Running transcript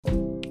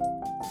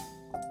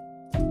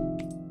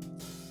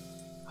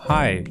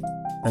Hi,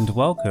 and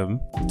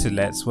welcome to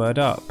Let's Word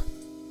Up.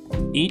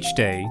 Each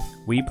day,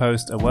 we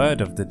post a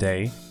word of the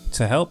day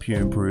to help you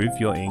improve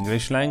your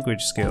English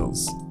language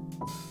skills.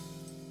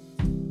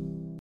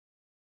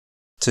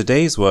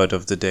 Today's word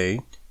of the day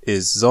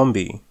is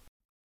zombie.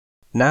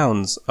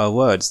 Nouns are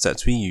words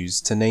that we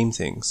use to name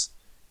things.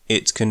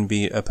 It can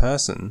be a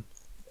person,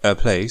 a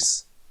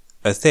place,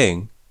 a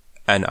thing,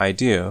 an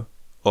idea,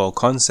 or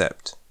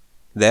concept.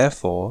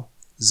 Therefore,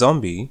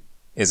 zombie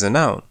is a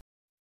noun.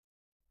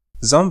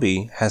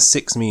 Zombie has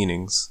 6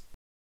 meanings.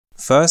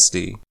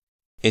 Firstly,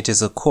 it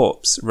is a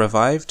corpse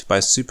revived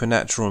by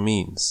supernatural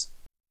means.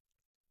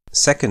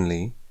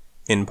 Secondly,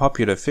 in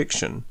popular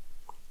fiction,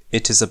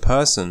 it is a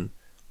person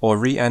or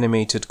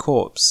reanimated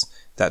corpse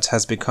that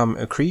has become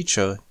a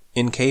creature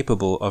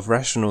incapable of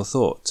rational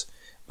thought,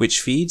 which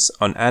feeds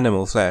on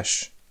animal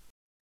flesh.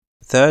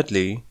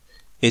 Thirdly,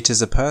 it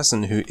is a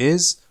person who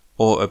is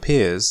or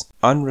appears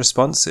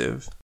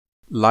unresponsive,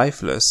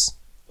 lifeless,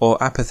 or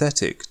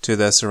apathetic to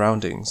their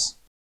surroundings.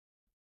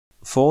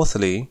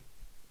 Fourthly,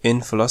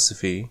 in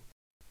philosophy,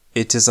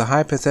 it is a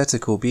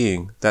hypothetical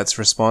being that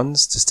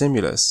responds to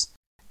stimulus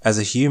as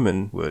a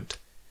human would,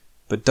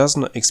 but does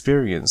not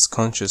experience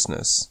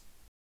consciousness.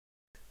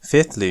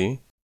 Fifthly,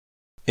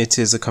 it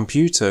is a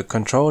computer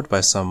controlled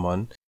by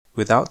someone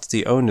without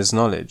the owner's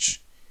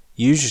knowledge,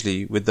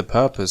 usually with the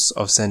purpose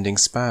of sending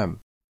spam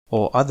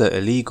or other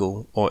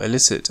illegal or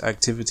illicit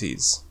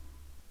activities.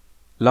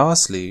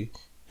 Lastly,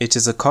 it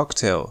is a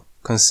cocktail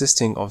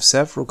consisting of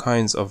several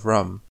kinds of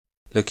rum,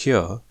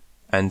 liqueur,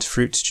 and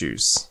fruit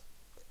juice.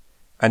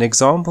 An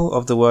example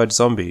of the word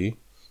zombie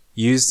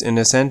used in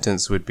a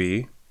sentence would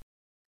be,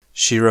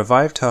 she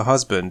revived her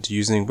husband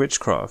using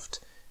witchcraft,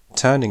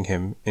 turning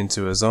him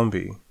into a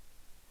zombie.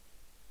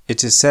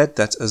 It is said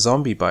that a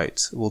zombie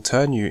bite will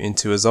turn you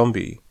into a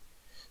zombie,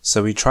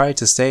 so we try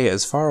to stay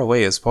as far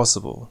away as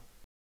possible.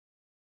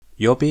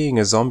 You're being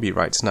a zombie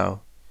right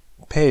now.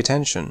 Pay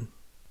attention.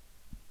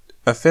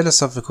 A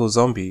philosophical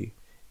zombie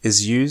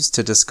is used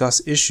to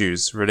discuss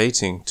issues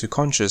relating to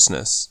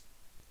consciousness.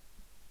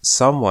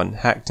 Someone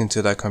hacked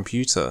into their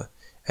computer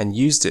and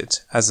used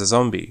it as a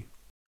zombie.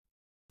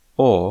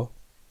 Or,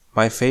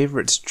 my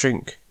favorite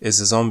drink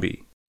is a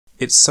zombie.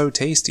 It's so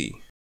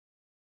tasty.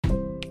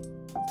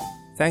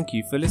 Thank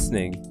you for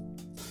listening.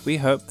 We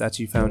hope that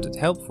you found it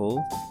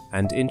helpful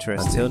and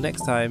interesting. Until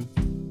next time.